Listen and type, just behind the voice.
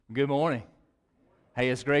Good morning. Hey,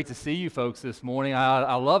 it's great to see you folks this morning.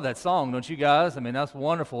 I love that song, don't you guys? I mean, that's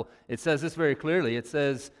wonderful. It says this very clearly. It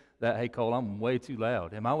says that, hey, Cole, I'm way too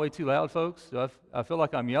loud. Am I way too loud, folks? I feel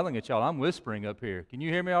like I'm yelling at y'all. I'm whispering up here. Can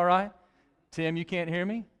you hear me all right? Tim, you can't hear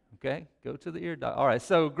me? Okay, go to the ear doctor. All right,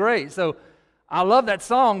 so great. So I love that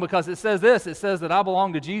song because it says this. It says that I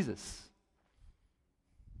belong to Jesus.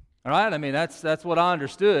 All right, I mean, that's what I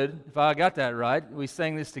understood, if I got that right. We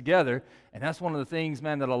sang this together, and that's one of the things,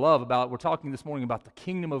 man, that I love about, we're talking this morning about the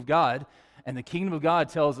kingdom of God, and the kingdom of God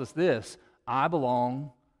tells us this: I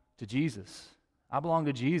belong to Jesus. I belong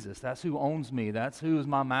to Jesus. That's who owns me. That's who is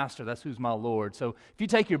my master. That's who's my Lord. So if you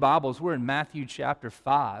take your Bibles, we're in Matthew chapter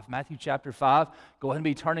 5. Matthew chapter 5. Go ahead and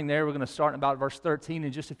be turning there. We're going to start in about verse 13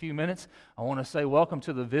 in just a few minutes. I want to say welcome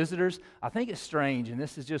to the visitors. I think it's strange, and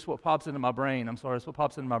this is just what pops into my brain. I'm sorry, it's what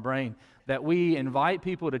pops into my brain, that we invite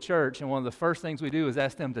people to church, and one of the first things we do is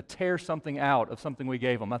ask them to tear something out of something we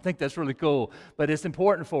gave them. I think that's really cool, but it's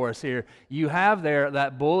important for us here. You have there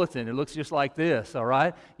that bulletin. It looks just like this, all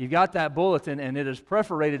right? You've got that bulletin, and it is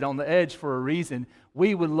perforated on the edge for a reason.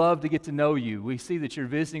 We would love to get to know you. We see that you're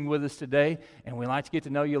visiting with us today, and we'd like to get to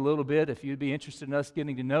know you a little bit. If you'd be interested in us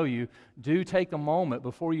getting to know you, do take a moment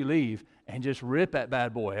before you leave and just rip that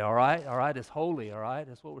bad boy, all right? All right, it's holy, all right?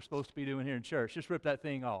 That's what we're supposed to be doing here in church. Just rip that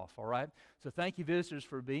thing off, all right? So thank you, visitors,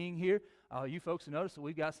 for being here. You folks have noticed that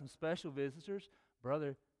we've got some special visitors.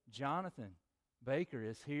 Brother Jonathan Baker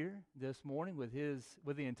is here this morning with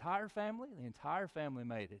the entire family. The entire family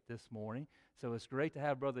made it this morning. So it's great to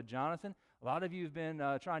have Brother Jonathan. A lot of you have been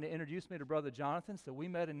trying to introduce me to Brother Jonathan. So we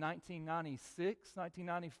met in 1996,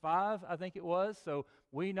 1995, I think it was. So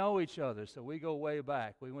we know each other. So we go way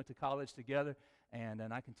back. We went to college together, and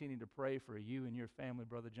I continue to pray for you and your family,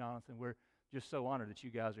 Brother Jonathan. We're just so honored that you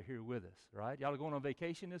guys are here with us, right? Y'all are going on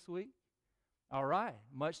vacation this week? All right.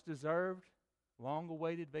 Much deserved,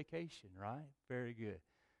 long-awaited vacation, right? Very good.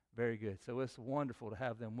 Very good. So it's wonderful to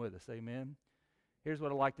have them with us. Amen. Here's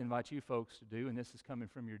what I'd like to invite you folks to do, and this is coming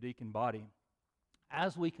from your deacon body.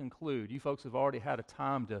 As we conclude, you folks have already had a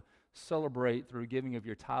time to celebrate through giving of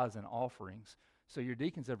your tithes and offerings. So your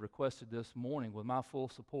deacons have requested this morning, with my full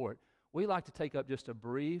support, we'd like to take up just a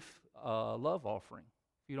brief love offering,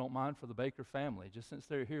 if you don't mind, for the Baker family. Just since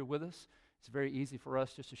they're here with us, it's very easy for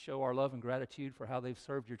us just to show our love and gratitude for how they've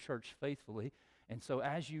served your church faithfully. And so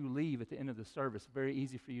as you leave at the end of the service, very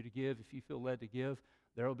easy for you to give if you feel led to give.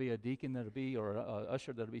 There will be a deacon or an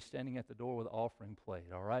usher that'll be standing at the door with an offering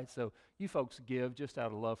plate, all right? So you folks give just out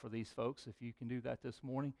of love for these folks. If you can do that this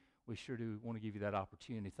morning, we sure do want to give you that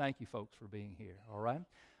opportunity. Thank you, folks, for being here, all right?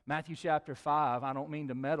 Matthew chapter 5, I don't mean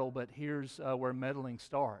to meddle, but here's where meddling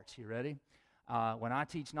starts. You ready? When I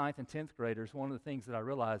teach 9th and 10th graders, one of the things that I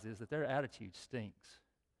realize is that their attitude stinks.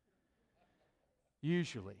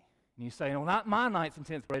 Usually. And you say, well, not my 9th and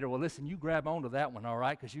 10th grader. Well, listen, you grab onto that one, all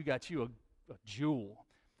right, because you got you a jewel.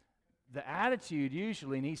 The attitude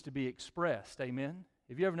usually needs to be expressed, amen?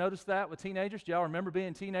 Have you ever noticed that with teenagers? Do y'all remember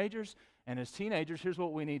being teenagers? And as teenagers, here's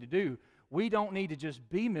what we need to do. We don't need to just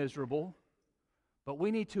be miserable, but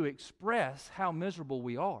we need to express how miserable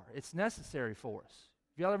we are. It's necessary for us.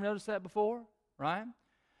 Have y'all ever noticed that before? Right?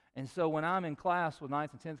 And so when I'm in class with 9th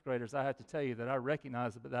and 10th graders, I have to tell you that I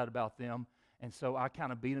recognize that about them. And so I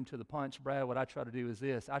kind of beat them to the punch. Brad, what I try to do is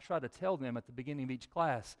this. I try to tell them at the beginning of each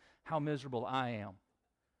class how miserable I am.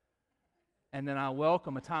 And then I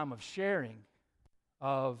welcome a time of sharing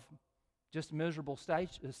of just miserable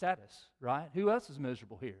status, right? Who else is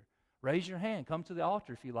miserable here? Raise your hand. Come to the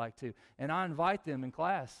altar if you like to. And I invite them in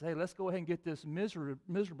class. Hey, let's go ahead and get this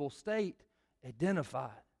miserable state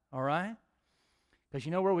identified, all right? Because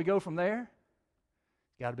you know where we go from there?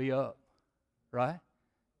 It's got to be up, right?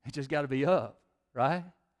 It just got to be up, right?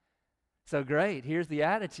 So great. Here's the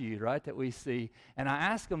attitude, right, that we see. And I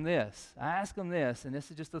ask them this, and this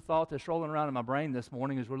is just a thought that's rolling around in my brain this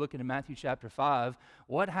morning as we're looking at Matthew chapter 5.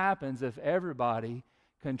 What happens if everybody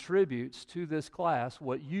contributes to this class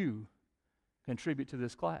what you contribute to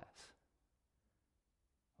this class?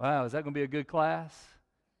 Wow, is that going to be a good class?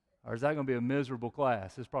 Or is that going to be a miserable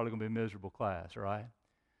class? It's probably going to be a miserable class, right?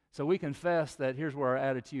 So we confess that here's where our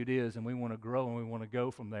attitude is, and we want to grow and we want to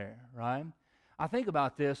go from there, right? I think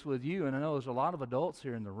about this with you, and I know there's a lot of adults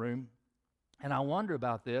here in the room, and I wonder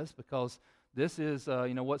about this because this is,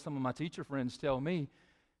 what some of my teacher friends tell me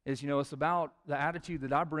is, it's about the attitude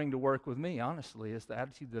that I bring to work with me, honestly. It's the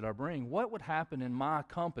attitude that I bring. What would happen in my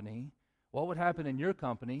company, what would happen in your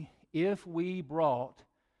company if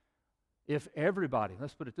everybody,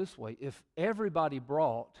 let's put it this way, if everybody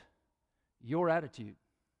brought your attitude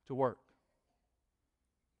to work?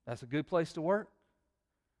 That's a good place to work?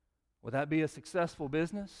 Would that be a successful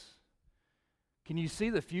business? Can you see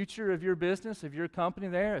the future of your business, of your company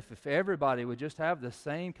there, if everybody would just have the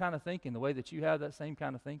same kind of thinking, the way that you have that same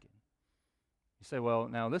kind of thinking? You say, well,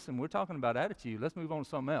 now listen, we're talking about attitude. Let's move on to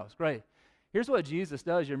something else. Great. Here's what Jesus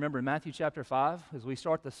does. You remember in Matthew chapter 5, as we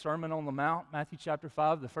start the Sermon on the Mount, Matthew chapter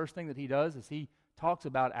 5, the first thing that he does is he talks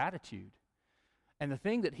about attitude. And the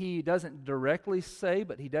thing that he doesn't directly say,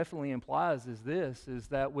 but he definitely implies is this, is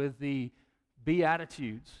that with the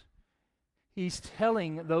Beatitudes, he's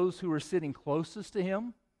telling those who are sitting closest to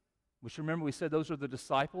him, which remember we said those are the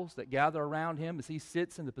disciples that gather around him as he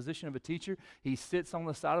sits in the position of a teacher. He sits on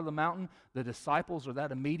the side of the mountain. The disciples are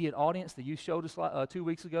that immediate audience that you showed us 2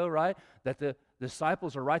 weeks ago, right? That the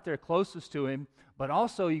disciples are right there closest to him. But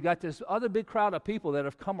also you got this other big crowd of people that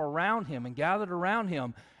have come around him and gathered around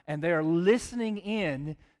him, and they are listening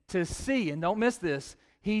in to see, and don't miss this,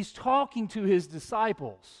 he's talking to his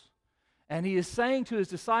disciples. And he is saying to his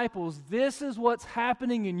disciples, this is what's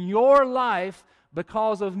happening in your life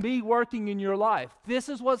because of me working in your life. This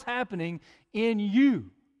is what's happening in you.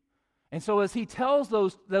 And so as he tells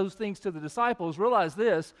those things to the disciples, realize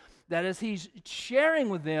this, that as he's sharing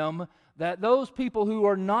with them, that those people who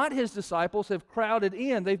are not his disciples have crowded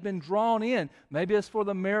in. They've been drawn in. Maybe it's for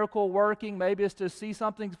the miracle working. Maybe it's to see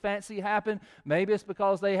something fancy happen. Maybe it's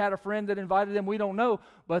because they had a friend that invited them. We don't know.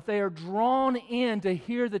 But they are drawn in to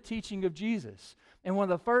hear the teaching of Jesus. And one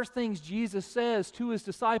of the first things Jesus says to his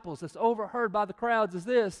disciples that's overheard by the crowds is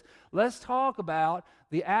this: let's talk about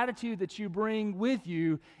the attitude that you bring with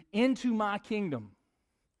you into my kingdom.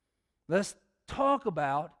 Let's talk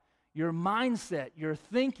about your mindset, your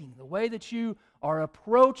thinking, the way that you are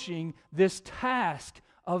approaching this task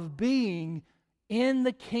of being in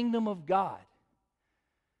the kingdom of God.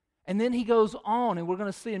 And then he goes on, and we're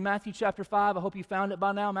going to see in Matthew chapter 5, I hope you found it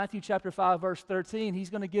by now, Matthew chapter 5, verse 13, he's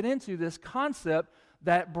going to get into this concept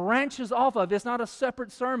that branches off of. It's not a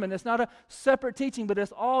separate sermon, it's not a separate teaching, but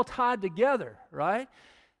it's all tied together, right?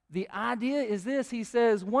 The idea is this, he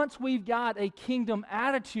says, once we've got a kingdom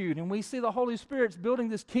attitude and we see the Holy Spirit's building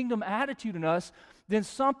this kingdom attitude in us, then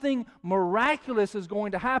something miraculous is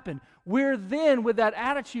going to happen. We're then, with that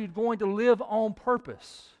attitude, going to live on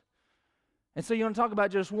purpose. And so you want to talk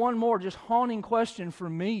about just one more, just haunting question for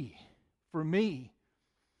me.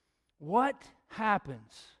 What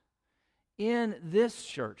happens in this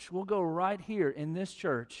church, we'll go right here in this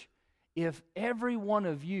church, if every one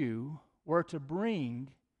of you were to bring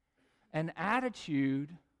an attitude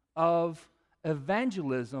of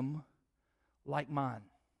evangelism like mine?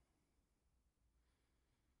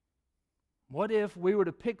 What if we were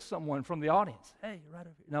to pick someone from the audience? Hey, you're right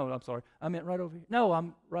over here. No, I'm sorry. I meant right over here. No,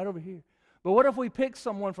 I'm right over here. But what if we picked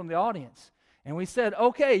someone from the audience and we said,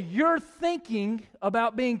 okay, you're thinking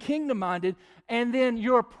about being kingdom-minded, and then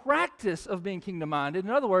your practice of being kingdom-minded,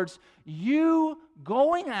 in other words, you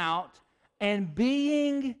going out and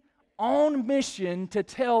being on mission to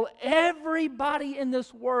tell everybody in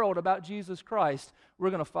this world about Jesus Christ, we're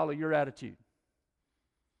going to follow your attitude.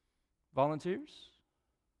 Volunteers?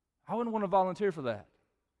 I wouldn't want to volunteer for that.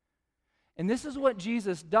 And this is what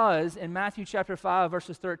Jesus does in Matthew chapter 5,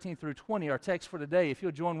 verses 13 through 20, our text for today. If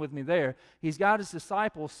you'll join with me there. He's got his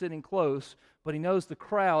disciples sitting close, but he knows the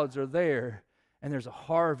crowds are there, and there's a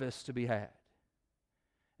harvest to be had.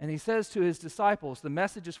 And he says to his disciples, the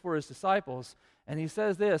message is for his disciples, and he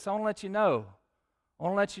says this, I want to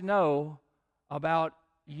let you know about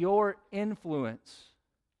your influence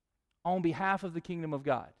on behalf of the kingdom of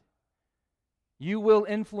God. You will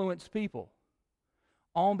influence people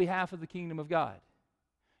on behalf of the kingdom of God.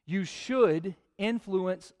 You should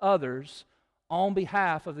influence others on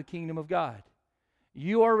behalf of the kingdom of God.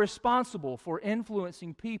 You are responsible for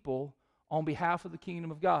influencing people on behalf of the kingdom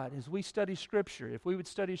of God. As we study Scripture, if we would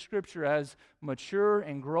study Scripture as mature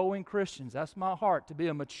and growing Christians, that's my heart, to be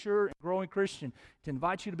a mature and growing Christian, to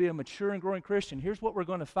invite you to be a mature and growing Christian. Here's what we're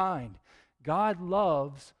going to find. God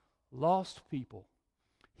loves lost people.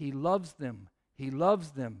 He loves them. He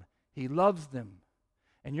loves them. He loves them.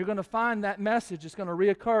 And you're going to find that message is going to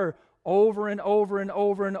reoccur over and over and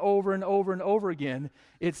over and over and over and over again.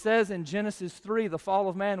 It says in Genesis 3, the fall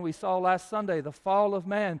of man, we saw last Sunday, the fall of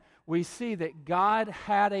man, we see that God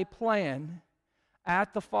had a plan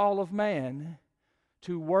at the fall of man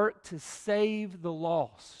to work to save the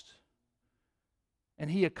lost. And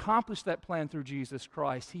he accomplished that plan through Jesus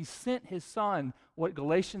Christ. He sent his Son, what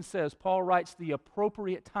Galatians says, Paul writes, the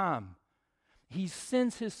appropriate time. He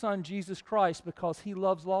sends his Son, Jesus Christ, because he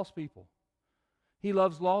loves lost people. He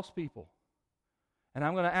loves lost people. And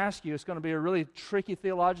I'm going to ask you, it's going to be a really tricky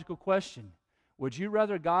theological question. Would you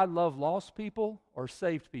rather God love lost people or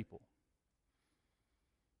saved people?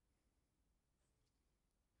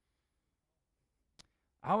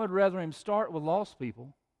 I would rather him start with lost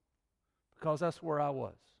people because that's where I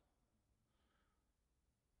was.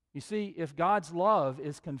 You see, if God's love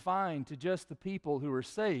is confined to just the people who are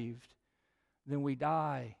saved, then we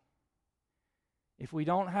die. If we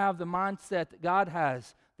don't have the mindset that God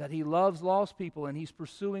has, that he loves lost people and he's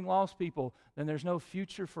pursuing lost people, then there's no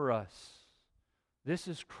future for us. This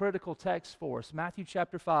is critical text for us. Matthew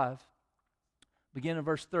chapter 5, begin in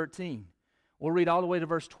verse 13. We'll read all the way to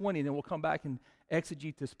verse 20, and then we'll come back and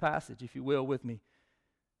exegete this passage, if you will, with me.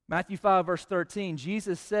 Matthew 5, verse 13,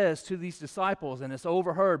 Jesus says to these disciples, and it's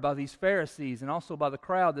overheard by these Pharisees and also by the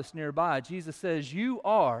crowd that's nearby, Jesus says, "You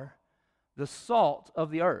are the salt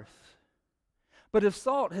of the earth. But if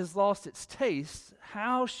salt has lost its taste,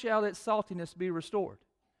 how shall its saltiness be restored?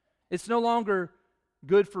 It's no longer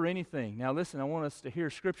good for anything." Now listen, I want us to hear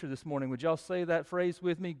Scripture this morning. Would y'all say that phrase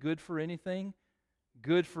with me? Good for anything?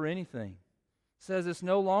 Good for anything. It says it's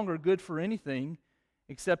no longer good for anything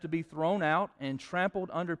except to be thrown out and trampled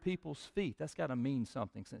under people's feet. That's got to mean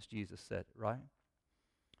something since Jesus said it, right?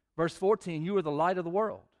 Verse 14, "You are the light of the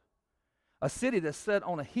world. A city that's set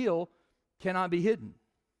on a hill cannot be hidden."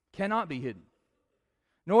 Cannot be hidden.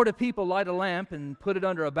 "Nor do people light a lamp and put it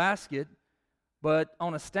under a basket, but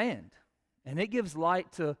on a stand. And it gives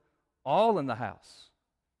light to all in the house.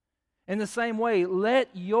 In the same way,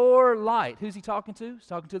 let your light," who's he talking to? He's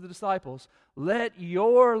talking to the disciples. "Let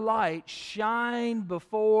your light shine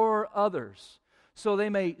before others, so they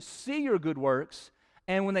may see your good works.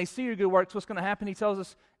 And when they see your good works, what's going to happen?" He tells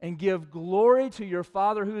us, "and give glory to your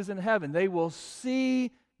Father who is in heaven." They will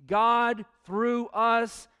see God through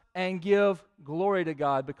us and give glory to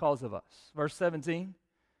God because of us. Verse 17,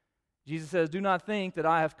 Jesus says, "Do not think that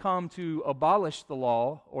I have come to abolish the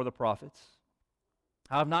law or the prophets.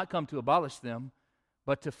 I have not come to abolish them,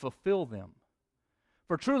 but to fulfill them.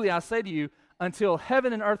 For truly I say to you, until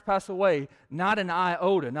heaven and earth pass away, not an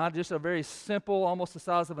iota," not just a very simple, almost the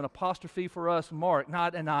size of an apostrophe for us, mark,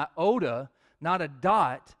 not an iota, not a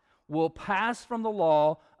dot, will pass from the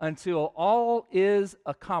law until all is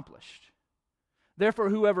accomplished. Therefore,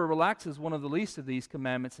 whoever relaxes one of the least of these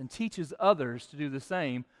commandments and teaches others to do the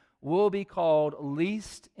same will be called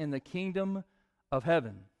least in the kingdom of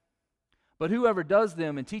heaven. But whoever does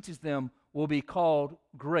them and teaches them will be called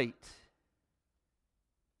great.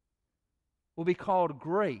 Will be called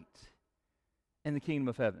great in the kingdom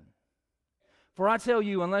of heaven. For I tell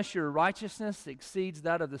you, unless your righteousness exceeds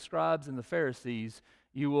that of the scribes and the Pharisees,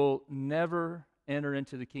 you will never enter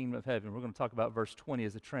into the kingdom of heaven. We're going to talk about verse 20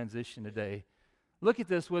 as a transition today. Look at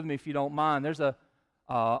this with me if you don't mind. There's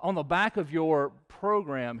on the back of your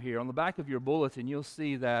program here, on the back of your bulletin, you'll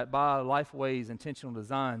see that by Lifeway's intentional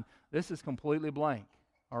design, this is completely blank,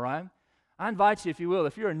 all right? I invite you, if you will,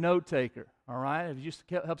 if you're a note taker, all right, if it just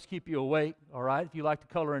helps keep you awake, all right, if you like to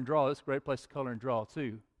color and draw, it's a great place to color and draw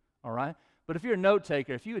too, all right? But if you're a note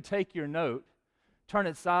taker, if you would take your note, turn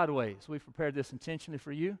it sideways. We've prepared this intentionally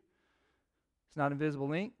for you. It's not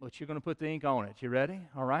invisible ink, but you're going to put the ink on it. You ready?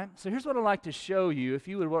 All right? So here's what I'd like to show you. If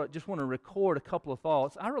you would just want to record a couple of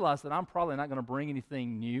thoughts, I realize that I'm probably not going to bring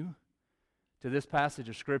anything new to this passage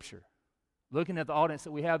of Scripture. Looking at the audience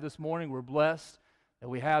that we have this morning, we're blessed that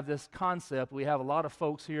we have this concept. We have a lot of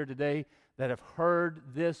folks here today that have heard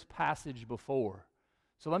this passage before.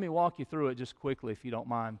 So let me walk you through it just quickly, if you don't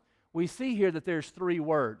mind. We see here that there's three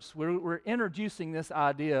words. We're introducing this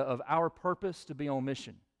idea of our purpose to be on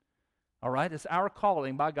mission. All right? It's our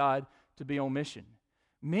calling by God to be on mission.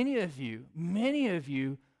 Many of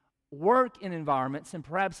you work in environments and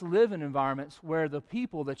perhaps live in environments where the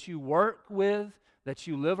people that you work with, that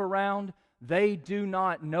you live around, they do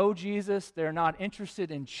not know Jesus. They're not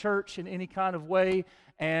interested in church in any kind of way,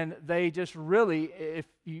 and they just really, if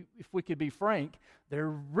we could be frank, they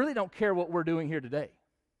really don't care what we're doing here today.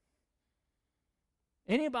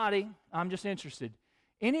 Anybody, I'm just interested,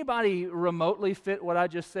 anybody remotely fit what I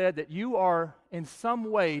just said, that you are in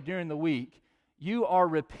some way during the week, you are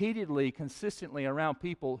repeatedly, consistently around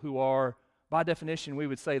people who are, by definition, we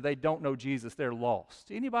would say they don't know Jesus, they're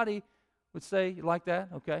lost. Anybody would say like that?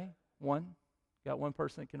 Okay, one. Got one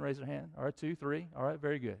person that can raise their hand. All right, two, three. All right,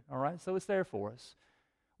 very good. All right, so it's there for us.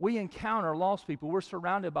 We encounter lost people. We're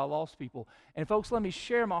surrounded by lost people. And folks, let me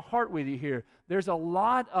share my heart with you here. There's a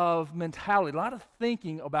lot of mentality, a lot of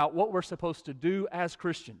thinking about what we're supposed to do as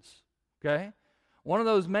Christians, okay? One of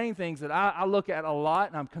those main things that I look at a lot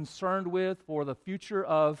and I'm concerned with for the future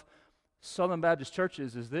of Southern Baptist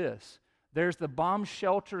churches is this. There's the bomb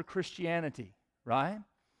shelter Christianity, right?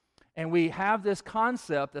 And we have this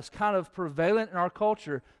concept that's kind of prevalent in our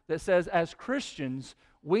culture that says as Christians,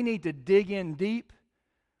 we need to dig in deep,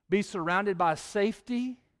 be surrounded by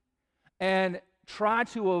safety, and try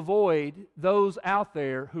to avoid those out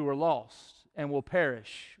there who are lost and will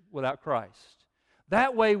perish without Christ.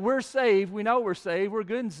 That way we're saved, we know we're saved, we're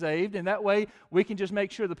good and saved, and that way we can just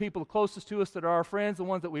make sure the people closest to us that are our friends, the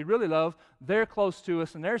ones that we really love, they're close to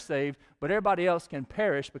us and they're saved, but everybody else can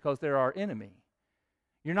perish because they're our enemy.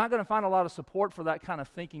 You're not going to find a lot of support for that kind of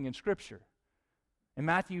thinking in Scripture. In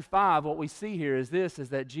Matthew 5, what we see here is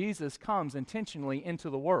that Jesus comes intentionally into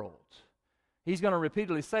the world. He's going to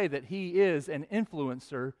repeatedly say that he is an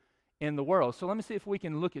influencer in the world. So let me see if we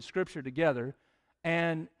can look at Scripture together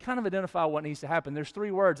and kind of identify what needs to happen. There's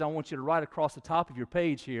 3 words I want you to write across the top of your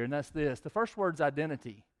page here, and that's this. The first word is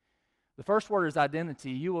identity. The first word is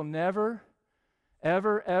identity. You will never,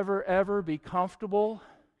 ever, ever, ever be comfortable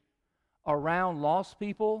around lost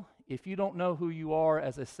people if you don't know who you are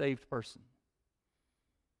as a saved person.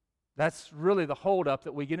 That's really the holdup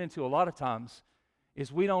that we get into a lot of times,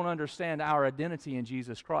 is we don't understand our identity in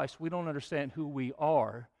Jesus Christ. We don't understand who we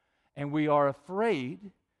are, and we are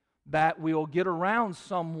afraid that we'll get around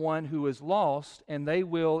someone who is lost and they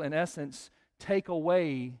will, in essence, take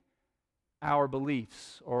away our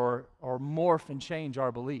beliefs or morph and change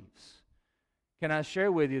our beliefs. Can I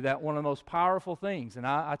share with you that one of the most powerful things, and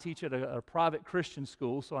I teach at a private Christian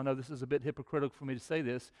school, so I know this is a bit hypocritical for me to say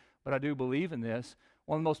this, but I do believe in this.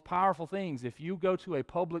 One of the most powerful things, if you go to a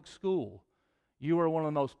public school, you are one of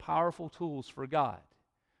the most powerful tools for God.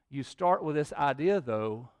 You start with this idea,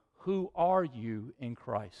 though, who are you in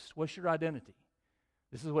Christ? What's your identity?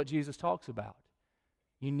 This is what Jesus talks about.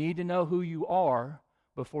 You need to know who you are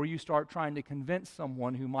before you start trying to convince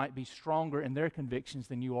someone who might be stronger in their convictions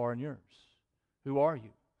than you are in yours. Who are you?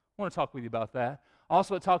 I want to talk with you about that.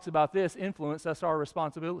 Also, it talks about this influence. That's our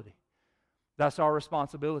responsibility. That's our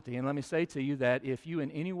responsibility. And let me say to you that if you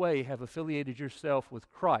in any way have affiliated yourself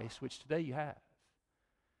with Christ, which today you have,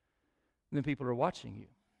 then people are watching you.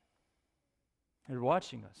 They're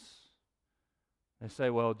watching us. They say,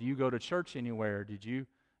 well, do you go to church anywhere? Do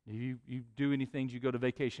you do anything? Do you go to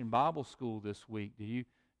Vacation Bible School this week? Do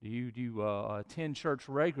you attend church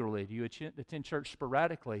regularly? Do you attend church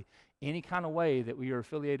sporadically? Any kind of way that we are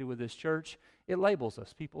affiliated with this church, it labels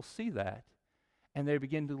us. People see that, and they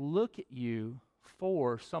begin to look at you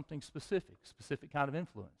for something specific kind of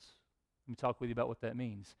influence. Let me talk with you about what that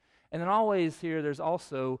means. And then always here,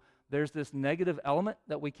 there's this negative element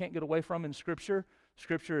that we can't get away from in Scripture.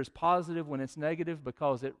 Scripture is positive when it's negative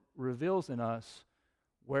because it reveals in us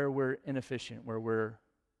where we're inefficient, where we're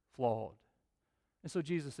flawed. And so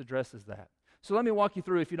Jesus addresses that. So let me walk you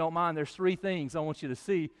through, if you don't mind. There's 3 things I want you to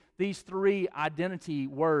see. These 3 identity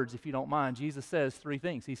words, if you don't mind. Jesus says 3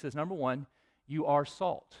 things. He says, number 1, you are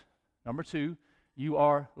salt. Number 2, you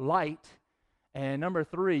are light. And number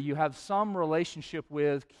 3, you have some relationship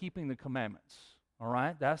with keeping the commandments. All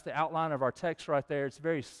right? That's the outline of our text right there. It's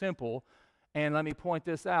very simple. And let me point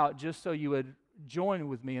this out just so you would join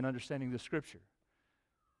with me in understanding the Scripture.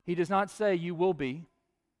 He does not say you will be.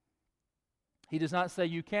 He does not say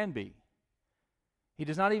you can be. He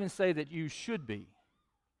does not even say that you should be.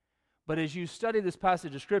 But as you study this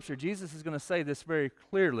passage of Scripture, Jesus is going to say this very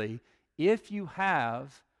clearly. If you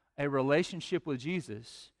have a relationship with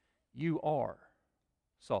Jesus, you are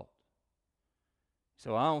salt.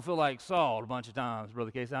 So I don't feel like salt a bunch of times, Brother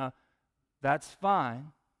Casey. That's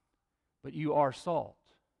fine, but you are salt.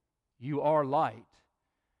 You are light.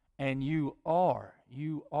 And you are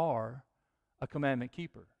a commandment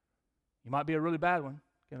keeper. You might be a really bad one,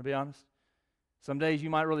 can I be honest? Some days you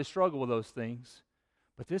might really struggle with those things,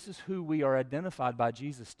 but this is who we are identified by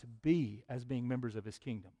Jesus to be as being members of His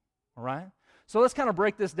kingdom, all right? So let's kind of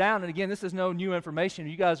break this down, and again, this is no new information.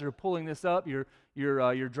 You guys are pulling this up, you're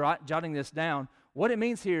jotting this down. What it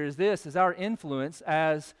means here is this, is our influence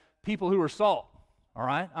as people who are salt, all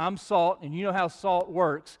right? I'm salt, and you know how salt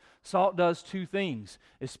works. Salt does 2 things,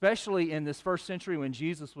 especially in this first century when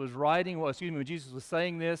Jesus was when Jesus was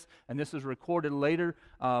saying this, and this was recorded later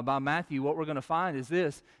by Matthew. What we're going to find is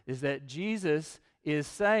that Jesus is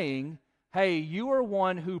saying, hey, you are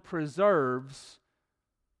one who preserves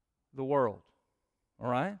the world,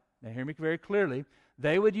 all right? Now hear me very clearly.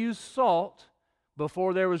 They would use salt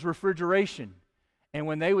before there was refrigeration. And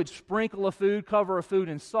when they would sprinkle a food, cover a food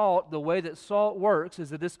in salt, the way that salt works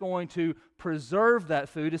is that it's going to preserve that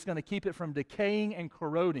food. It's going to keep it from decaying and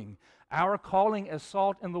corroding. Our calling as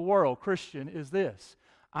salt in the world, Christian, is this.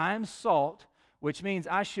 I'm salt, which means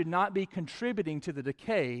I should not be contributing to the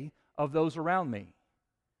decay of those around me.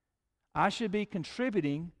 I should be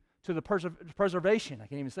contributing to the preservation, I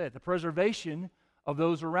can't even say it, the preservation of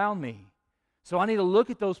those around me. So I need to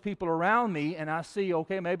look at those people around me and I see,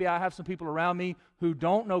 okay, maybe I have some people around me who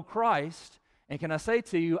don't know Christ. And can I say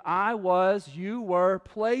to you, you were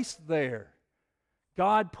placed there.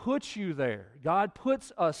 God puts you there. God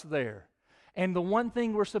puts us there. And the one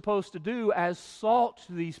thing we're supposed to do as salt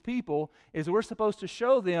to these people is we're supposed to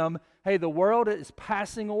show them, hey, the world is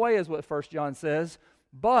passing away, is what 1 John says,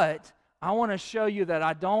 but I want to show you that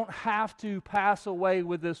I don't have to pass away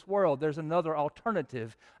with this world. There's another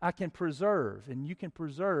alternative I can preserve, and you can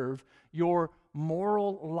preserve your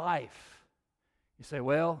moral life. You say,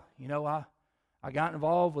 well, I got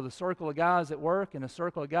involved with a circle of guys at work, and a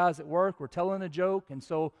circle of guys at work were telling a joke, and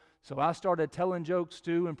so I started telling jokes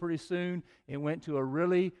too, and pretty soon it went to a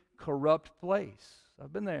really corrupt place.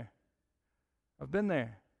 I've been there.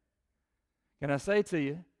 Can I say to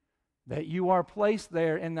you that you are placed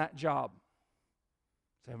there in that job?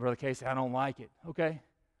 Say, Brother Casey, I don't like it. Okay.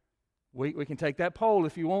 We can take that poll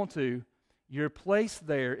if you want to. You're placed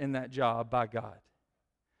there in that job by God.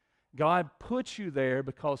 God puts you there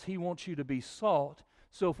because He wants you to be salt.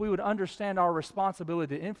 So if we would understand our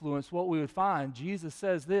responsibility to influence, what we would find, Jesus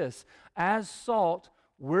says this, as salt,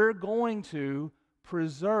 we're going to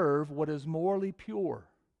preserve what is morally pure.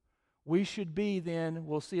 We should be then,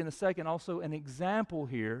 we'll see in a second, also an example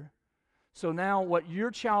here. So now what you're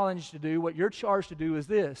challenged to do, what you're charged to do is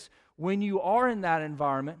this. When you are in that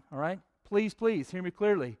environment, all right, please hear me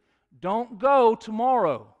clearly. Don't go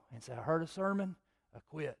tomorrow and say, I heard a sermon, I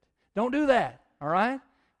quit. Don't do that, all right?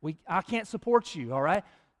 I can't support you, all right?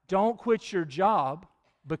 Don't quit your job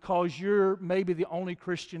because you're maybe the only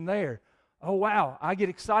Christian there. Oh, wow, I get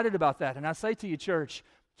excited about that. And I say to you, church,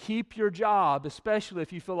 keep your job, especially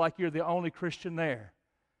if you feel like you're the only Christian there,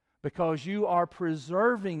 because you are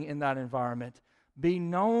preserving in that environment. Be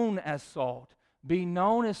known as salt. Be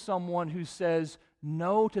known as someone who says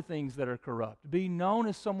no to things that are corrupt. Be known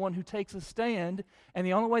as someone who takes a stand. And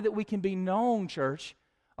the only way that we can be known, church,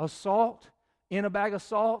 a salt in a bag of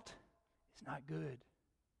salt is not good,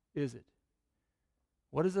 is it?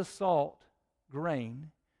 What is a salt grain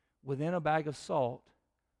within a bag of salt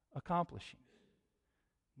accomplishing?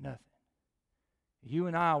 Nothing. You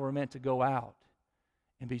and I were meant to go out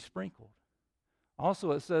and be sprinkled.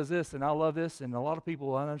 Also, it says this, and I love this, and a lot of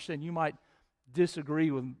people, I understand you might disagree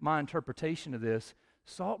with my interpretation of this.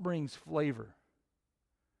 Salt brings flavor.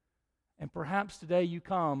 And perhaps today you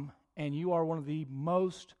come and you are one of the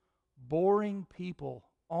most boring people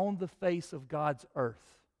on the face of God's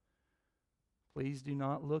earth. Please do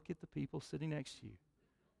not look at the people sitting next to you.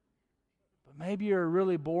 But maybe you're a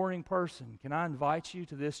really boring person. Can I invite you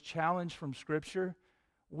to this challenge from Scripture?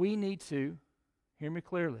 We need to, hear me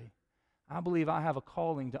clearly, I believe I have a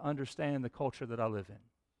calling to understand the culture that I live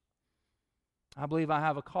in. I believe I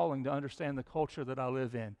have a calling to understand the culture that I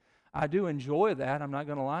live in. I do enjoy that. I'm not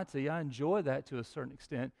going to lie to you. I enjoy that to a certain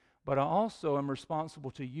extent. But I also am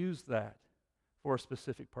responsible to use that for a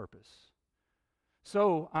specific purpose.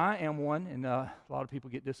 So I am one, and a lot of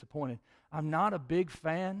people get disappointed. I'm not a big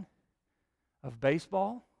fan of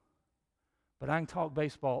baseball, but I can talk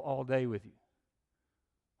baseball all day with you.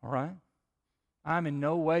 All right? I'm in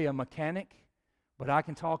no way a mechanic, but I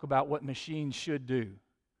can talk about what machines should do.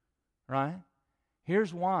 Right?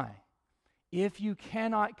 Here's why. If you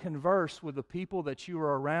cannot converse with the people that you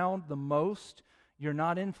are around the most, you're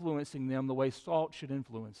not influencing them the way salt should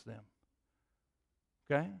influence them.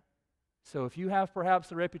 Okay? So if you have perhaps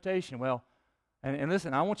the reputation, well, and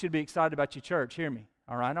listen, I want you to be excited about your church. Hear me.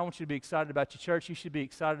 All right? I want you to be excited about your church. You should be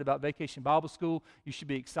excited about Vacation Bible School. You should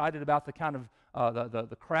be excited about the kind of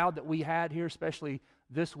the crowd that we had here, especially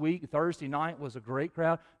this week. Thursday night was a great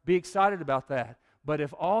crowd. Be excited about that. But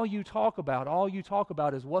if all you talk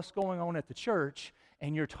about is what's going on at the church,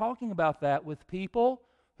 and you're talking about that with people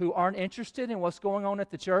who aren't interested in what's going on at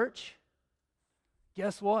the church,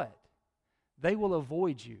 guess what? They will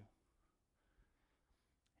avoid you.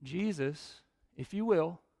 Jesus, if you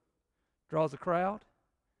will, draws a crowd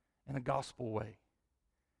in a gospel way.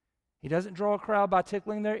 He doesn't draw a crowd by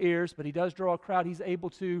tickling their ears, but he does draw a crowd. He's able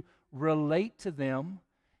to relate to them.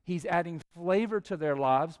 He's adding flavor to their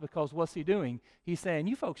lives because what's he doing? He's saying,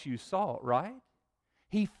 you folks use salt, right?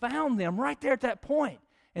 He found them right there at that point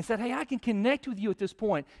and said, hey, I can connect with you at this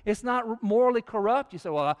point. It's not morally corrupt. You say,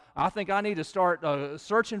 well, I think I need to start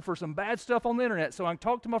searching for some bad stuff on the internet so I can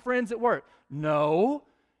talk to my friends at work. No,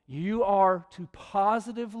 you are to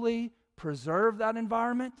positively preserve that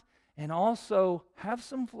environment and also have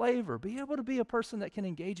some flavor. Be able to be a person that can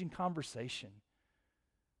engage in conversation.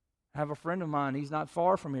 I have a friend of mine, he's not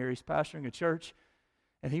far from here, he's pastoring a church,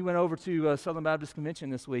 and he went over to Southern Baptist Convention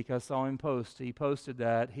this week. I saw him post. He posted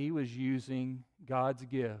that he was using God's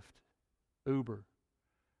gift, Uber.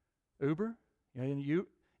 Uber?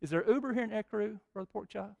 Is there Uber here in Ecru, Brother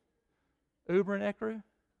Porkchop? Uber in Ecru?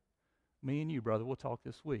 Me and you, brother, we'll talk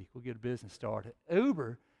this week. We'll get a business started.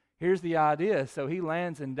 Uber, Here's the idea. So he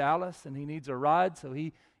lands in Dallas, and he needs a ride, so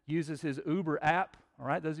he uses his Uber app. All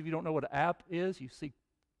right, those of you who don't know what an app is, you see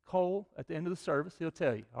Cole at the end of the service, he'll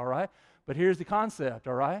tell you, all right? But here's the concept,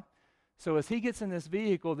 all right? So as he gets in this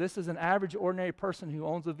vehicle, this is an average, ordinary person who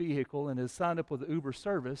owns a vehicle and is signed up with the Uber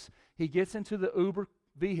service. He gets into the Uber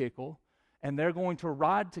vehicle, and they're going to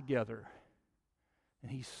ride together.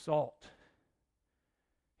 And he's salt.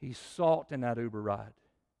 He's salt in that Uber ride.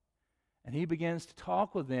 And he begins to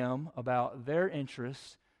talk with them about their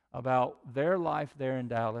interests, about their life there in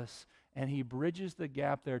Dallas, and he bridges the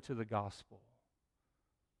gap there to the gospel.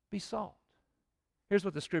 Be salt. Here's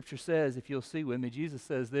what the scripture says, if you'll see with me. Jesus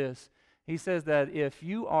says this. He says that if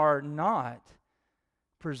you are not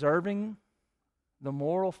preserving the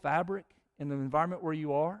moral fabric in the environment where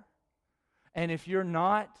you are, and if you're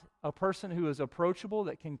not a person who is approachable,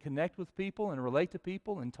 that can connect with people and relate to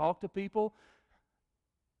people and talk to people,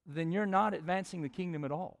 then you're not advancing the kingdom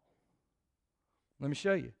at all. Let me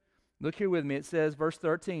show you. Look here with me. It says, verse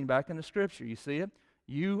 13, back in the scripture. You see it?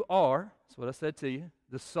 You are, that's what I said to you,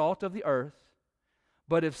 the salt of the earth.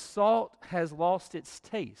 But if salt has lost its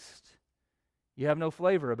taste, you have no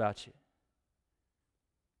flavor about you.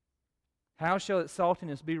 How shall its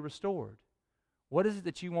saltiness be restored? What is it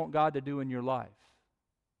that you want God to do in your life?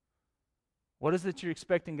 What is it you're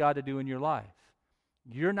expecting God to do in your life?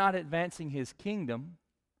 You're not advancing His kingdom,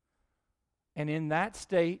 and in that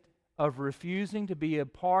state of refusing to be a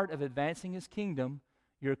part of advancing His kingdom,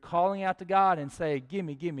 you're calling out to God and saying,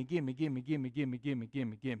 gimme, gimme, gimme, gimme, gimme, gimme, gimme,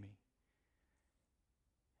 gimme, gimme.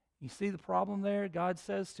 You see the problem there? God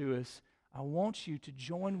says to us, I want you to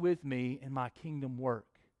join with me in my kingdom work.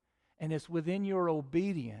 And it's within your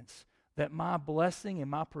obedience that my blessing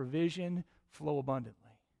and my provision flow abundantly.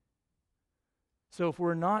 So if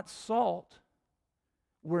we're not salt,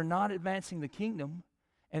 we're not advancing the kingdom.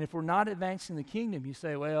 And if we're not advancing the kingdom, you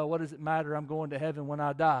say, well, what does it matter? I'm going to heaven when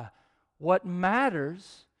I die. What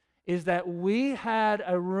matters is that we had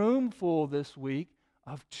a room full this week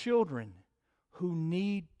of children who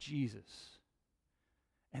need Jesus.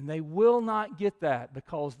 And they will not get that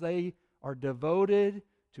because they are devoted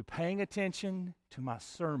to paying attention to my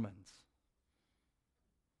sermons.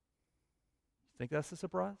 You think that's a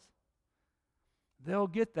surprise? They'll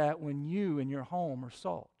get that when you and your home are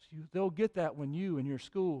salt. They'll get that when you and your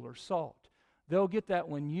school are salt. They'll get that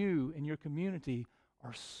when you and your community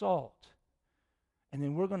are salt. And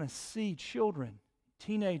then we're going to see children,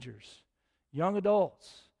 teenagers, young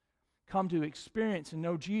adults come to experience and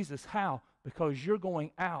know Jesus. How? Because you're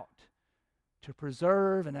going out to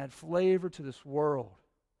preserve and add flavor to this world.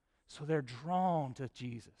 So they're drawn to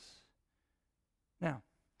Jesus. Now,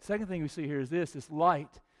 second thing we see here is this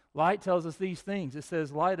light. Light tells us these things. It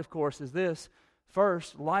says light, of course, is this.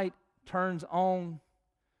 First, light turns on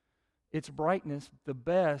its brightness the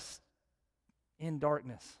best in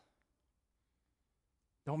darkness.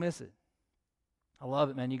 Don't miss it. I love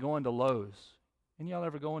it, man. You go into Lowe's. Any y'all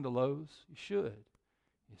ever go into Lowe's? You should.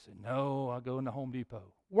 You say, no, I go into Home Depot.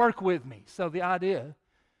 Work with me. So the idea,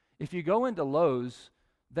 if you go into Lowe's,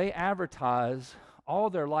 they advertise all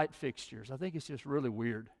their light fixtures. I think it's just really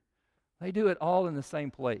weird. They do it all in the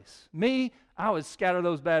same place. Me, I would scatter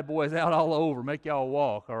those bad boys out all over, make y'all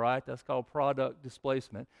walk, all right? That's called product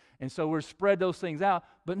displacement. And so we're spread those things out.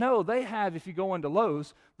 But no, they have, if you go into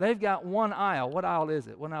Lowe's, they've got one aisle. What aisle is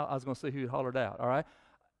it? One aisle, I was going to say who hollered out, all right?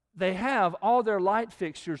 They have all their light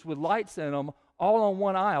fixtures with lights in them all on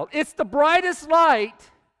one aisle. It's the brightest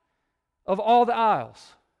light of all the aisles.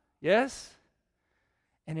 Yes?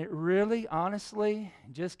 And it really, honestly,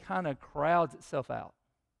 just kind of crowds itself out.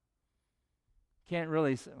 Can't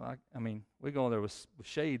really, I mean, we go in there with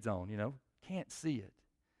shades on, you know. Can't see it.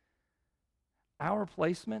 Our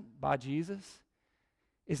placement by Jesus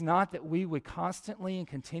is not that we would constantly and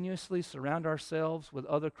continuously surround ourselves with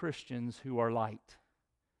other Christians who are light.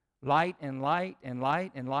 Light and light and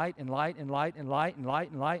light and light and light and light and light and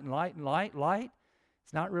light and light and light and light, light.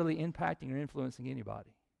 It's not really impacting or influencing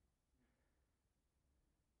anybody.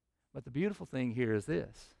 But the beautiful thing here is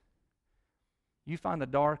this. You find a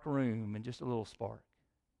dark room and just a little spark.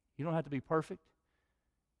 You don't have to be perfect.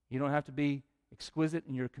 You don't have to be exquisite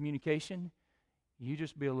in your communication. You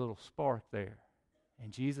just be a little spark there.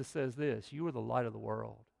 And Jesus says this, you are the light of the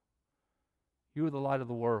world. You are the light of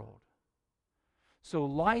the world. So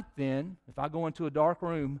light then, if I go into a dark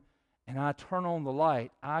room and I turn on the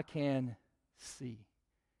light, I can see.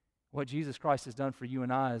 What Jesus Christ has done for you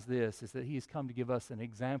and I is this, is that He has come to give us an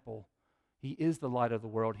example. He is the light of the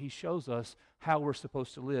world. He shows us how we're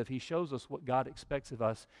supposed to live. He shows us what God expects of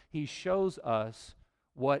us. He shows us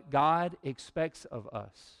what God expects of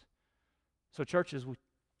us. So church,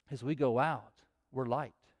 as we go out, we're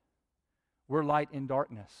light. We're light in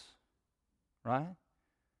darkness, right?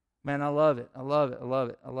 Man, I love it. I love it. I love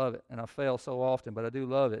it. I love it. And I fail so often, but I do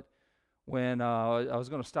love it. When I was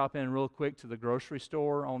going to stop in real quick to the grocery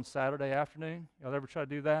store on Saturday afternoon. Y'all ever try to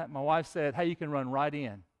do that? My wife said, hey, you can run right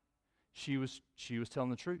in. She was telling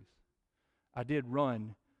the truth. I did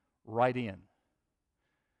run right in.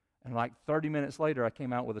 And like 30 minutes later, I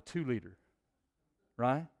came out with a 2-liter,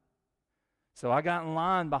 right? So I got in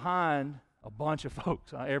line behind a bunch of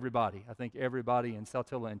folks, everybody. I think everybody in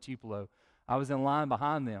Saltillo and Tupelo. I was in line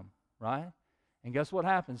behind them, right? And guess what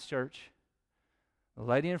happens, church? The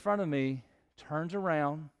lady in front of me turns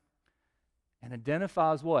around and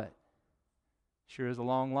identifies what? Sure is a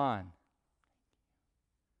long line.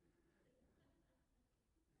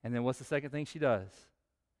 And then what's the second thing she does?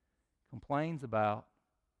 Complains about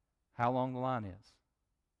how long the line is.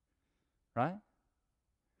 Right?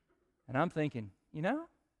 And I'm thinking,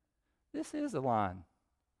 this is a line.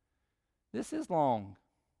 This is long.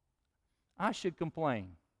 I should complain.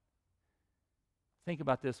 Think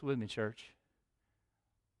about this with me, church.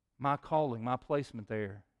 My calling, my placement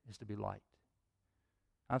there is to be light.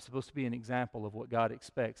 I'm supposed to be an example of what God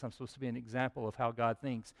expects. I'm supposed to be an example of how God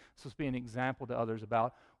thinks. I'm supposed to be an example to others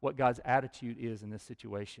about what God's attitude is in this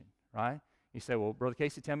situation, right? You say, well, Brother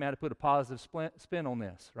Casey, tell me how to put a positive spin on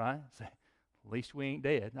this, right? Say, at least we ain't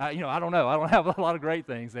dead. I don't know. I don't have a lot of great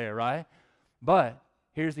things there, right? But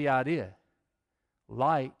here's the idea.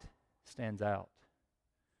 Light stands out.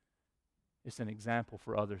 It's an example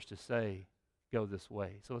for others to say, go this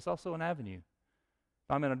way. So it's also an avenue.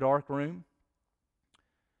 If I'm in a dark room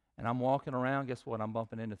and I'm walking around, guess what? I'm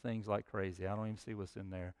bumping into things like crazy. I don't even see what's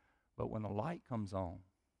in there. But when the light comes on,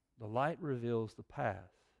 the light reveals the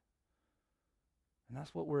path. And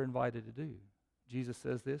that's what we're invited to do. Jesus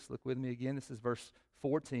says this. Look with me again. This is verse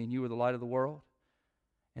 14. You are the light of the world.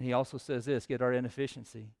 And he also says this. Get our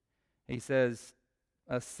inefficiency. He says,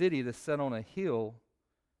 a city that's set on a hill,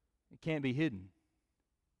 it can't be hidden.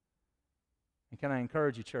 And can I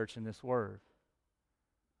encourage you, church, in this word?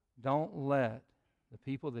 Don't let the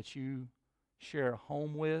people that you share a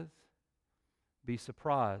home with be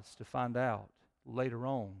surprised to find out later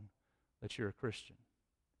on that you're a Christian.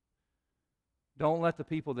 Don't let the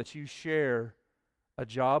people that you share a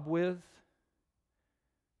job with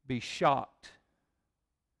be shocked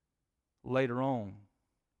later on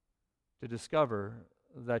to discover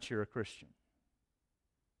that you're a Christian.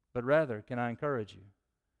 But rather, can I encourage you?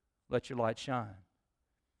 Let your light shine.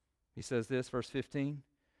 He says this, verse 15,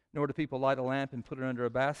 nor do people light a lamp and put it under a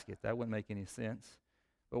basket. That wouldn't make any sense.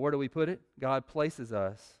 But where do we put it? God places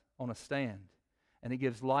us on a stand, and He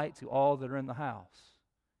gives light to all that are in the house.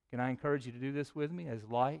 Can I encourage you to do this with me as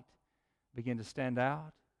light begin to stand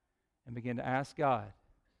out and begin to ask God?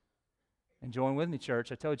 And join with me,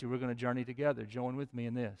 church. I told you we're going to journey together. Join with me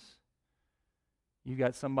in this. You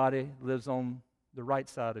got somebody that lives on the right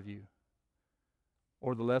side of you,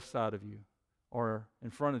 or the left side of you, or in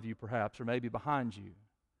front of you perhaps, or maybe behind you.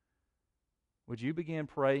 Would you begin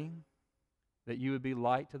praying that you would be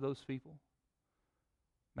light to those people?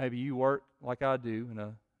 Maybe you work like I do in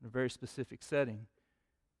a very specific setting.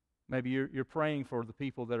 Maybe you're praying for the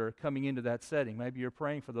people that are coming into that setting. Maybe you're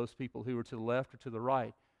praying for those people who are to the left or to the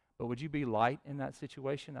right. But would you be light in that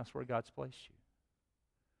situation? That's where God's placed you.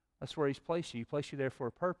 That's where He's placed you. He placed you there for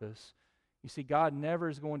a purpose. You see, God never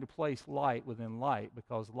is going to place light within light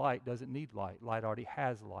because light doesn't need light. Light already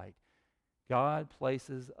has light. God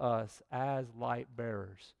places us as light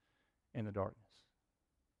bearers in the darkness.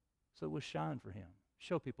 So we'll shine for Him.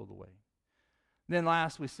 Show people the way. Then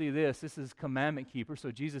last we see this. This is commandment keeper.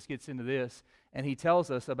 So Jesus gets into this and He tells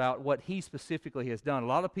us about what He specifically has done. A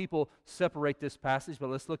lot of people separate this passage, but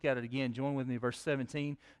let's look at it again. Join with me, verse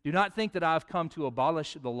 17. Do not think that I've come to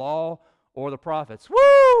abolish the law or the prophets.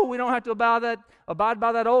 Woo! We don't have to abide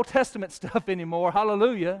by that Old Testament stuff anymore.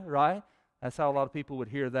 Hallelujah, right? That's how a lot of people would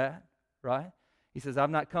hear that, right? He says, I've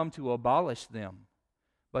not come to abolish them,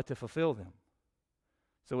 but to fulfill them.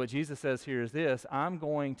 So what Jesus says here is this: I'm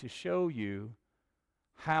going to show you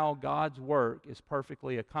how God's work is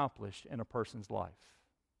perfectly accomplished in a person's life.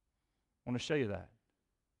 I want to show you that.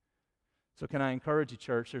 So can I encourage you,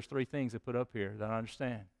 church? There's 3 things I put up here that I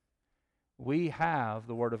understand. We have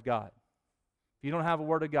the Word of God. If you don't have a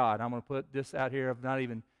Word of God, I'm going to put this out here. I've not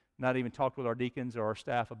even talked with our deacons or our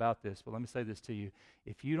staff about this, but let me say this to you.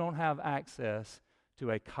 If you don't have access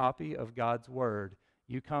to a copy of God's Word,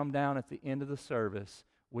 you come down at the end of the service,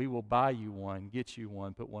 we will buy you one, get you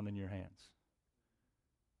one, put one in your hands.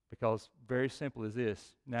 Because very simple as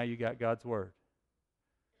this, now you got God's Word.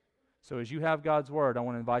 So as you have God's Word, I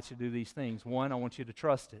want to invite you to do these things. One, I want you to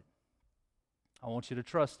trust it. I want you to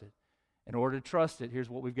trust it. In order to trust it, here's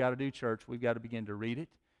what we've got to do, church. We've got to begin to read it.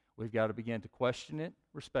 We've got to begin to question it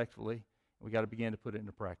respectfully. We've got to begin to put it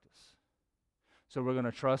into practice. So we're going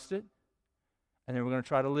to trust it, and then we're going to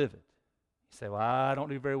try to live it. You say, well, I don't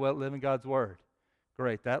do very well at living God's Word.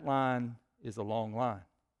 Great. That line is a long line.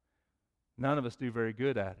 None of us do very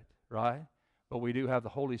good at it, right? But we do have the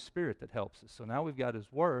Holy Spirit that helps us. So now we've got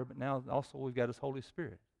His Word, but now also we've got His Holy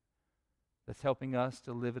Spirit that's helping us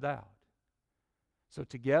to live it out. So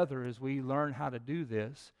together, as we learn how to do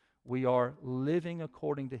this, we are living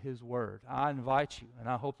according to His Word. I invite you, and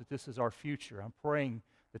I hope that this is our future. I'm praying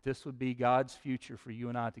that this would be God's future for you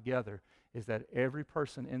and I together, is that every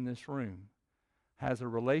person in this room has a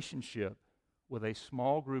relationship with a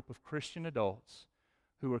small group of Christian adults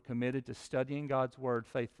who are committed to studying God's Word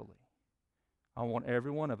faithfully. I want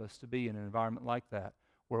every one of us to be in an environment like that,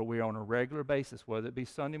 where we are on a regular basis, whether it be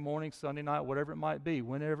Sunday morning, Sunday night, whatever it might be,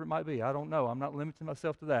 whenever it might be. I don't know. I'm not limiting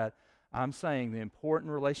myself to that. I'm saying the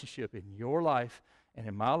important relationship in your life and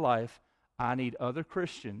in my life, I need other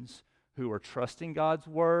Christians who are trusting God's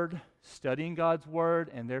Word, studying God's Word,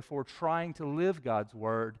 and therefore trying to live God's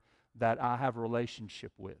Word that I have a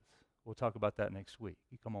relationship with. We'll talk about that next week.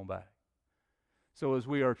 You come on back. So as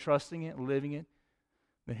we are trusting it, living it,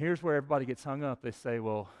 then here's where everybody gets hung up. They say,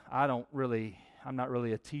 well, I'm not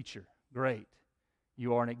really a teacher. Great.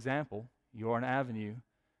 You are an example. You are an avenue.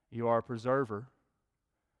 You are a preserver.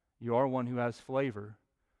 You are one who has flavor.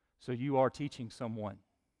 So you are teaching someone.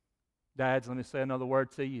 Dads, let me say another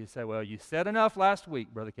word to you. You say, well, you said enough last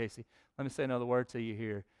week, Brother Casey. Let me say another word to you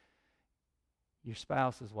here. Your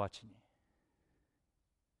spouse is watching you.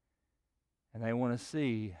 And they want to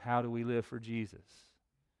see, how do we live for Jesus?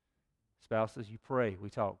 Spouses, you pray. We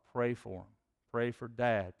talk. Pray for them. Pray for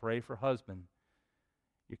dad. Pray for husband.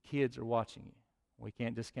 Your kids are watching you. We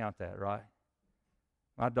can't discount that, right?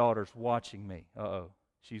 My daughter's watching me.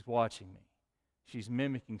 She's watching me. She's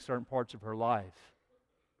mimicking certain parts of her life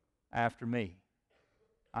after me.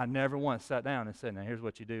 I never once sat down and said, now here's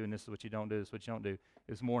what you do, and this is what you don't do, this is what you don't do.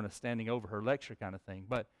 It was more in a standing over her lecture kind of thing.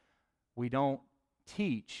 But we don't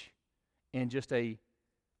teach in just a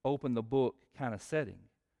open the book kind of setting.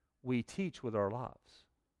 We teach with our lives.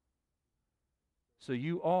 So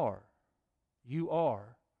you are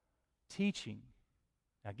teaching.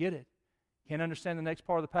 Now get it. Can't understand the next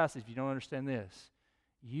part of the passage if you don't understand this.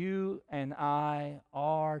 You and I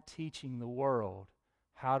are teaching the world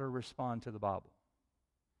how to respond to the Bible.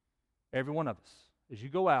 Every one of us. As you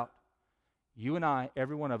go out, you and I,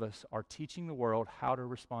 every one of us, are teaching the world how to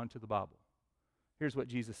respond to the Bible. Here's what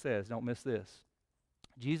Jesus says. Don't miss this.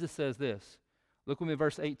 Jesus says this. Look with me at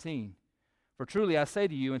verse 18. For truly I say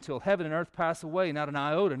to you, until heaven and earth pass away, not an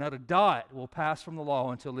iota, not a dot will pass from the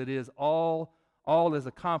law until it is all is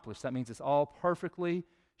accomplished. That means it's all perfectly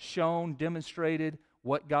shown, demonstrated,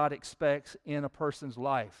 what God expects in a person's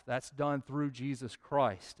life. That's done through Jesus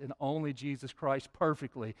Christ, and only Jesus Christ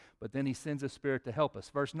perfectly. But then He sends His Spirit to help us.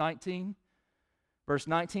 Verse 19,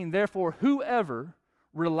 therefore, whoever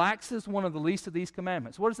relaxes one of the least of these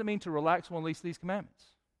commandments. What does it mean to relax one of the least of these commandments?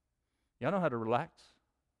 Y'all know how to relax.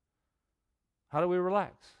 How do we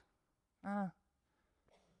relax?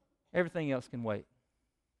 Everything else can wait.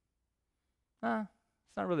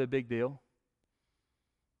 It's not really a big deal.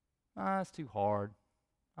 It's too hard.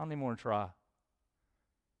 I don't even want to try.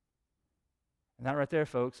 And that right there,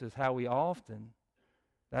 folks, is how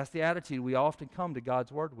that's the attitude we often come to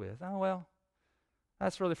God's Word with. Oh, well,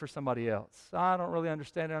 that's really for somebody else. I don't really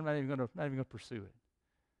understand it. I'm not even going to pursue it.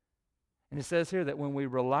 And it says here that when we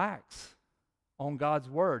relax on God's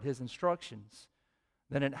Word, His instructions,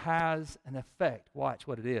 then it has an effect. Watch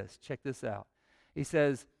what it is. Check this out. He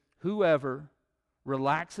says, whoever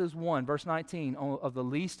relaxes one, verse 19, of the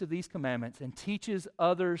least of these commandments and teaches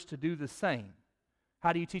others to do the same.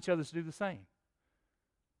 How do you teach others to do the same?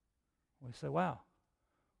 We say, wow,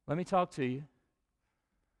 let me talk to you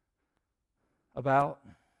about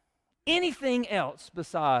anything else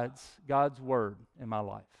besides God's Word in my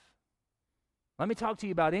life. Let me talk to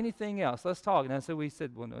you about anything else. Let's talk. And so we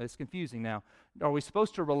said, well, no, it's confusing now. Are we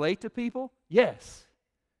supposed to relate to people? Yes.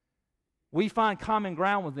 We find common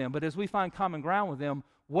ground with them, but as we find common ground with them,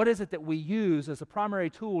 what is it that we use as a primary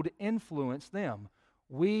tool to influence them?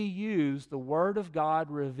 We use the Word of God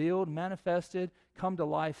revealed, manifested, come to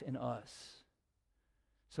life in us.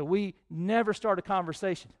 So we never start a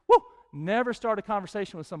conversation. Never start a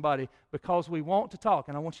conversation with somebody because we want to talk.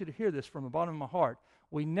 And I want you to hear this from the bottom of my heart.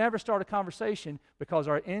 We never start a conversation because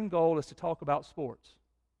our end goal is to talk about sports.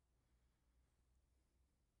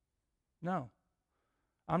 No.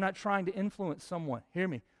 I'm not trying to influence someone. Hear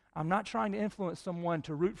me. I'm not trying to influence someone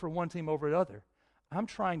to root for one team over the other. I'm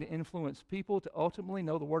trying to influence people to ultimately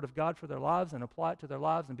know the Word of God for their lives and apply it to their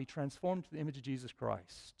lives and be transformed to the image of Jesus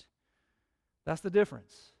Christ. That's the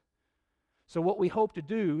difference. So what we hope to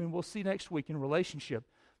do, and we'll see next week in relationship,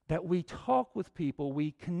 that we talk with people,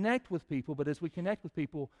 we connect with people, but as we connect with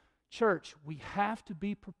people, church, we have to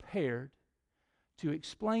be prepared to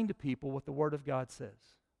explain to people what the Word of God says.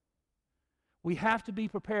 We have to be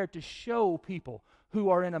prepared to show people who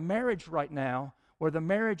are in a marriage right now where the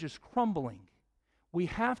marriage is crumbling. We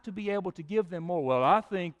have to be able to give them more. Well, I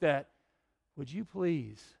think that, would you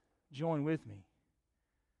please join with me?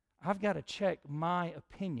 I've got to check my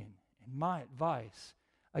opinion and my advice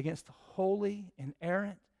against the holy,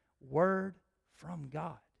 inerrant Word from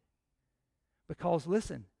God. Because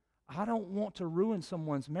listen, I don't want to ruin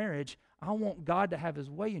someone's marriage. I want God to have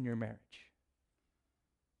His way in your marriage.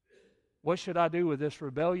 What should I do with this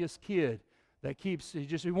rebellious kid that he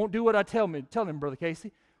won't do what I tell him, Brother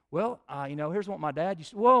Casey? Well, here's what my dad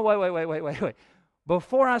used to. Whoa, wait.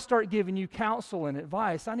 Before I start giving you counsel and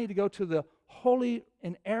advice, I need to go to the holy,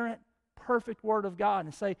 inerrant, perfect Word of God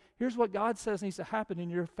and say, here's what God says needs to happen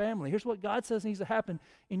in your family. Here's what God says needs to happen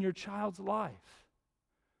in your child's life.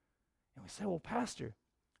 And we say, well, Pastor,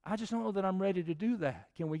 I just don't know that I'm ready to do that.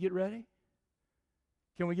 Can we get ready?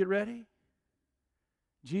 Can we get ready?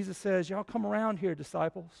 Jesus says, y'all come around here,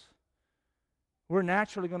 disciples. We're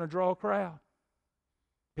naturally going to draw a crowd.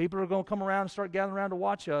 People are going to come around and start gathering around to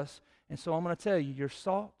watch us. And so I'm going to tell you, you're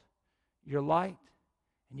salt, you're light,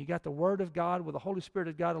 and you got the Word of God with the Holy Spirit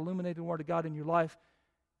of God, illuminating the Word of God in your life.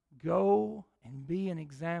 Go and be an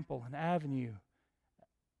example, an avenue,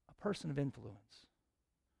 a person of influence,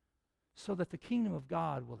 so that the kingdom of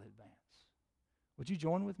God will advance. Would you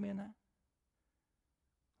join with me in that?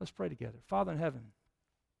 Let's pray together. Father in heaven,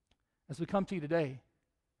 as we come to you today,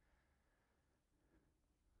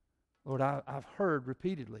 Lord, I've heard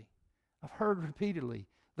repeatedly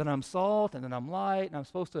that I'm salt and that I'm light and I'm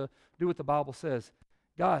supposed to do what the Bible says.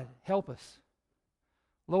 God, help us.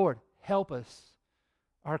 Lord, help us.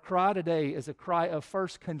 Our cry today is a cry of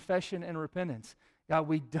first confession and repentance. God,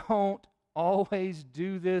 we don't always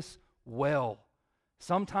do this well.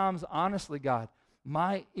 Sometimes, honestly, God,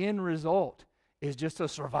 my end result is just to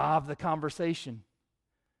survive the conversation.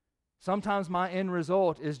 Sometimes my end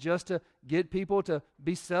result is just to get people to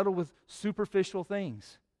be settled with superficial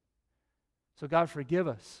things. So God, forgive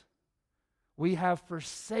us. We have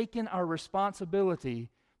forsaken our responsibility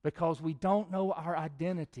because we don't know our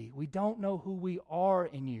identity. We don't know who we are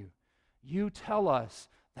in you. You tell us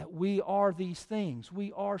that we are these things.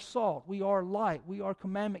 We are salt. We are light. We are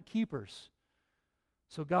commandment keepers.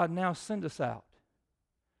 So God, now send us out.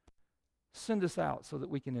 Send us out so that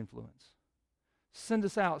we can influence. Send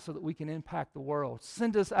us out so that we can impact the world.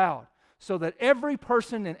 Send us out so that every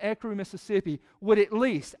person in Ecru, Mississippi would at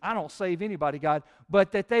least, I don't save anybody, God,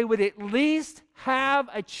 but that they would at least have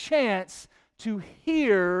a chance to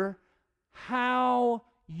hear how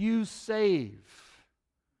you save.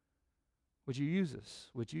 Would you use us?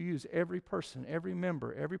 Would you use every person, every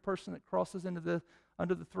member, every person that crosses under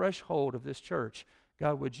the threshold of this church?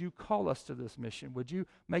 God, would you call us to this mission? Would you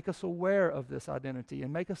make us aware of this identity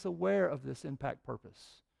and make us aware of this impact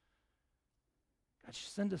purpose? God,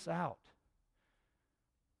 send us out.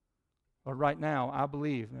 But right now, I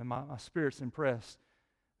believe, and my spirit's impressed,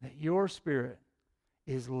 that your Spirit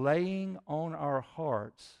is laying on our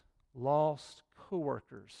hearts lost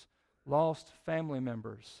coworkers, lost family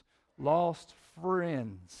members, lost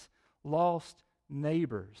friends, lost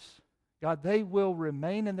neighbors. God, they will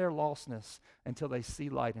remain in their lostness until they see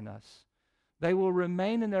light in us. They will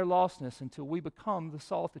remain in their lostness until we become the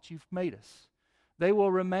salt that you've made us. They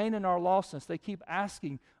will remain in our lostness. They keep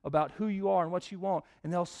asking about who you are and what you want.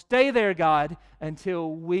 And they'll stay there, God,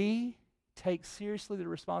 until we take seriously the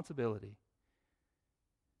responsibility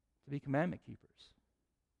to be commandment keepers.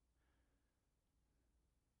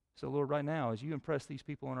 So, Lord, right now, as you impress these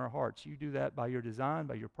people in our hearts, you do that by your design,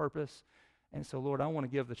 by your purpose. And so, Lord, I want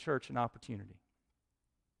to give the church an opportunity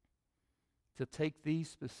to take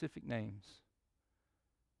these specific names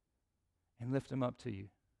and lift them up to you.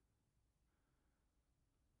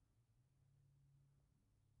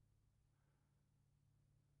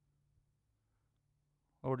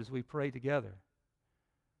 Lord, as we pray together,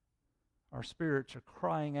 our spirits are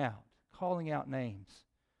crying out, calling out names.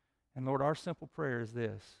 And Lord, our simple prayer is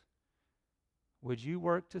this: would you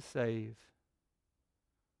work to save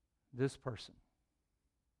this person?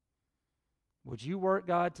 Would you work,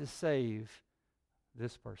 God, to save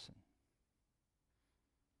this person?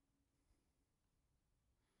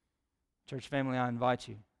 Church family, I invite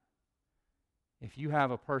you. If you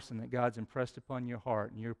have a person that God's impressed upon your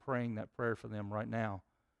heart and you're praying that prayer for them right now,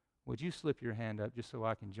 Would you slip your hand up just so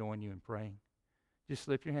I can join you in praying? Just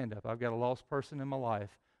slip your hand up. I've got a lost person in my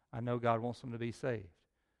life. I know God wants them to be saved.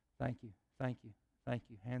 Thank you. Thank you. Thank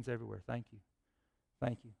you. Hands everywhere. Thank you.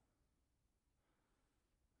 Thank you.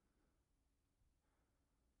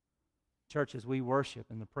 Church, as we worship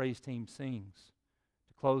and the praise team sings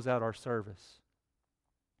to close out our service,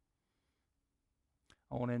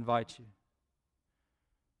 I want to invite you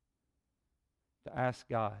to ask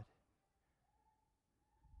God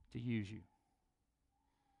to use you.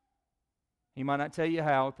 He might not tell you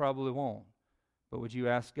how, he probably won't, but would you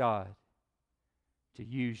ask God to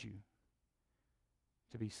use you,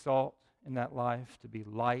 to be salt in that life, to be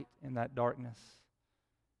light in that darkness,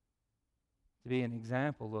 to be an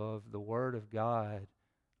example of the Word of God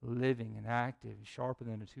living and active, sharper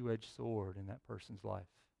than a two-edged sword in that person's life?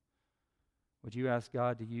 Would you ask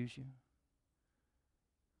God to use you?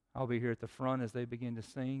 I'll be here at the front as they begin to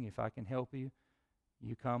sing. If I can help you,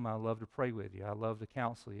 you come. I love to pray with you. I love to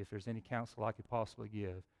counsel you if there's any counsel I could possibly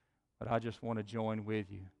give. But I just want to join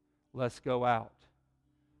with you. Let's go out.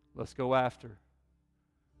 Let's go after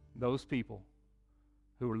those people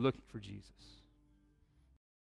who are looking for Jesus.